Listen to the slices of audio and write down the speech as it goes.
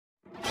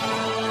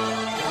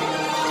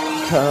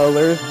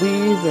Colors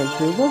weave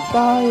into a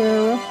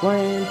fire of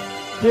flame.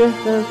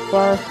 Distant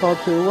sparks call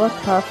to a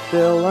path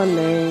still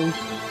unnamed.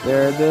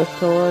 Bear this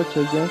torch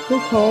against the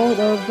cold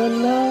of the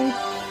night.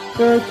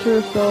 Search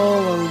your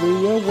soul and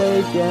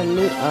reawaken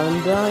the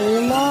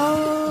undying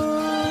light.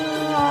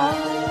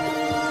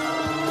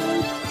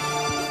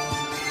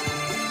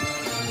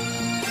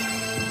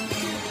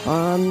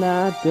 On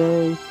that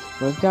day,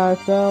 when sky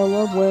fell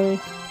away,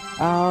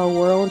 our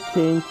world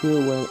came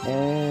to an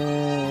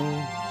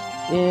end.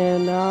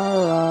 In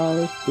our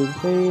eyes, the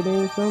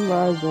fading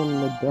sunrise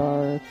in the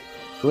dark,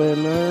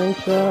 glimmering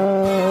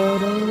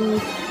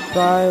shadows,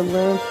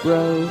 silence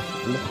rose,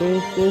 and the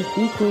faces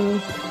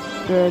between,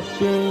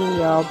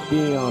 stretching out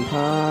beyond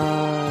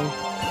time.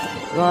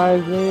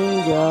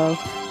 Rising up,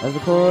 as the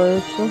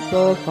chorus of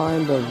souls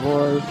find a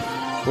voice,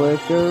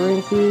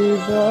 flickering through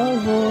the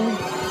void.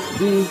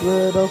 These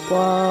little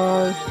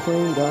flowers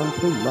cling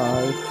unto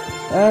life,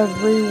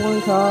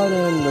 everyone caught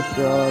in the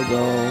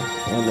struggle,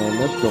 and in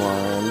the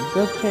storm,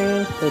 the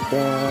change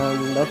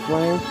began, the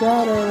flames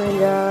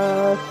shattering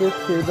ashes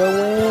to the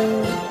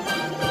wind.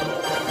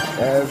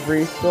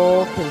 Every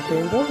soul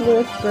contains a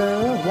whisper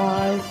of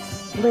life,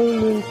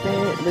 gleaming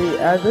faintly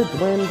as it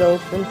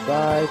dwindles from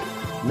sight.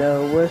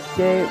 No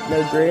escape,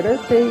 no greater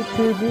fate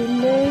to be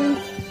made.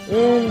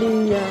 In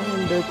the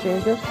end, the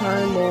change of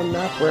time will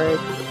not break.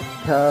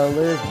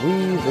 Colors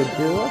weave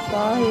into a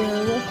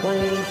fire of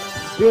flame.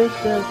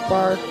 Distant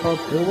sparks call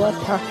to a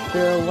path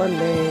still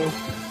unnamed.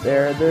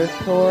 Bear this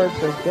torch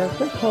against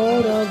the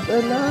cold of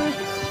the night.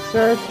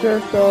 Search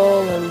your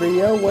soul and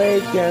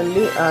reawaken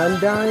the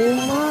undying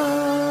light.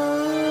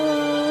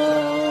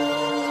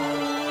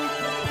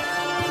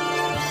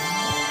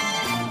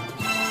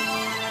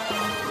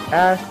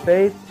 As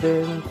fate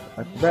spins,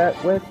 a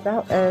threat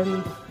without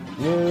end,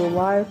 new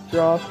life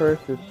draws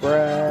first its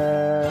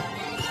breath.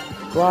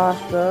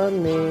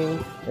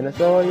 Blossoming in a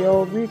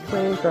soil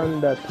reclaimed from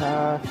the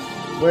past,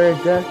 where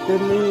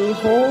destiny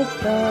holds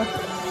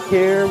fast.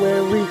 Here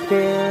where we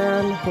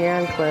stand,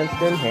 hand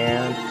clenched in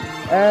hand,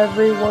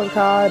 everyone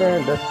caught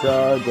in the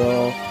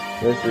struggle.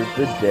 This is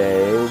the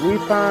day we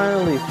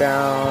finally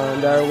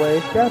found our way,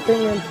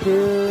 stepping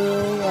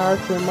into our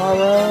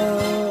tomorrow.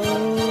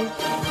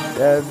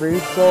 Every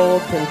soul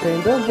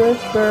contains a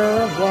whisper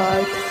of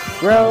life,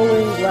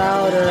 growing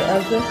louder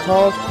as it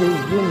calls to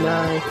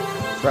unite.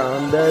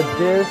 From the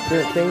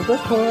distant sings a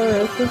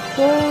chorus of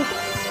souls,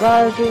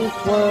 rising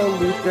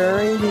slowly,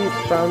 stirring heat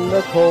from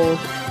the coals.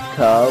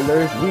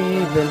 Colors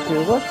weave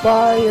into a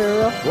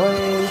fire of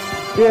flame.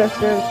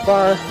 Distant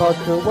sparks call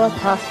to a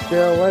path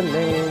still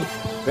unnamed.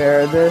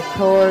 Bear this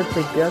torch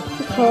against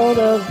the cold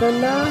of the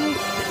night.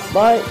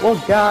 Light will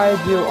guide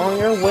you on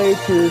your way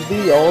to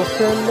the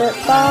ultimate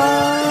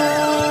fight.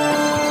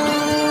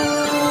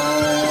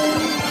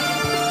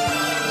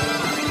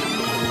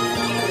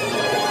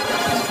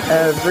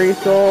 Every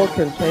soul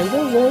contains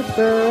a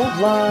whisper of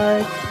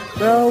light,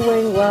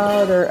 growing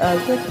louder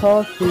as it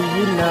calls to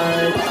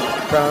unite.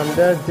 From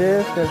the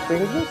distance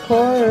sings a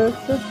chorus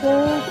of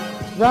souls,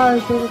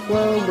 rising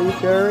slowly,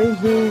 stirring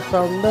heat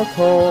from the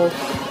coals.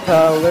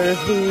 Colors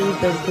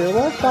weave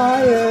into a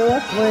fire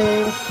of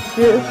flame.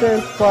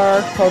 Distant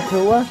sparks call to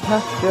a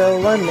path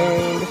still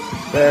unnamed.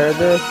 Bear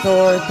this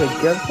torch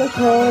against the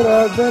cold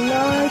of the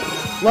night.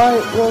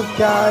 Light will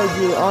guide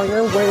you on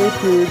your way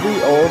to the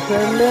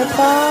ultimate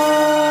fight.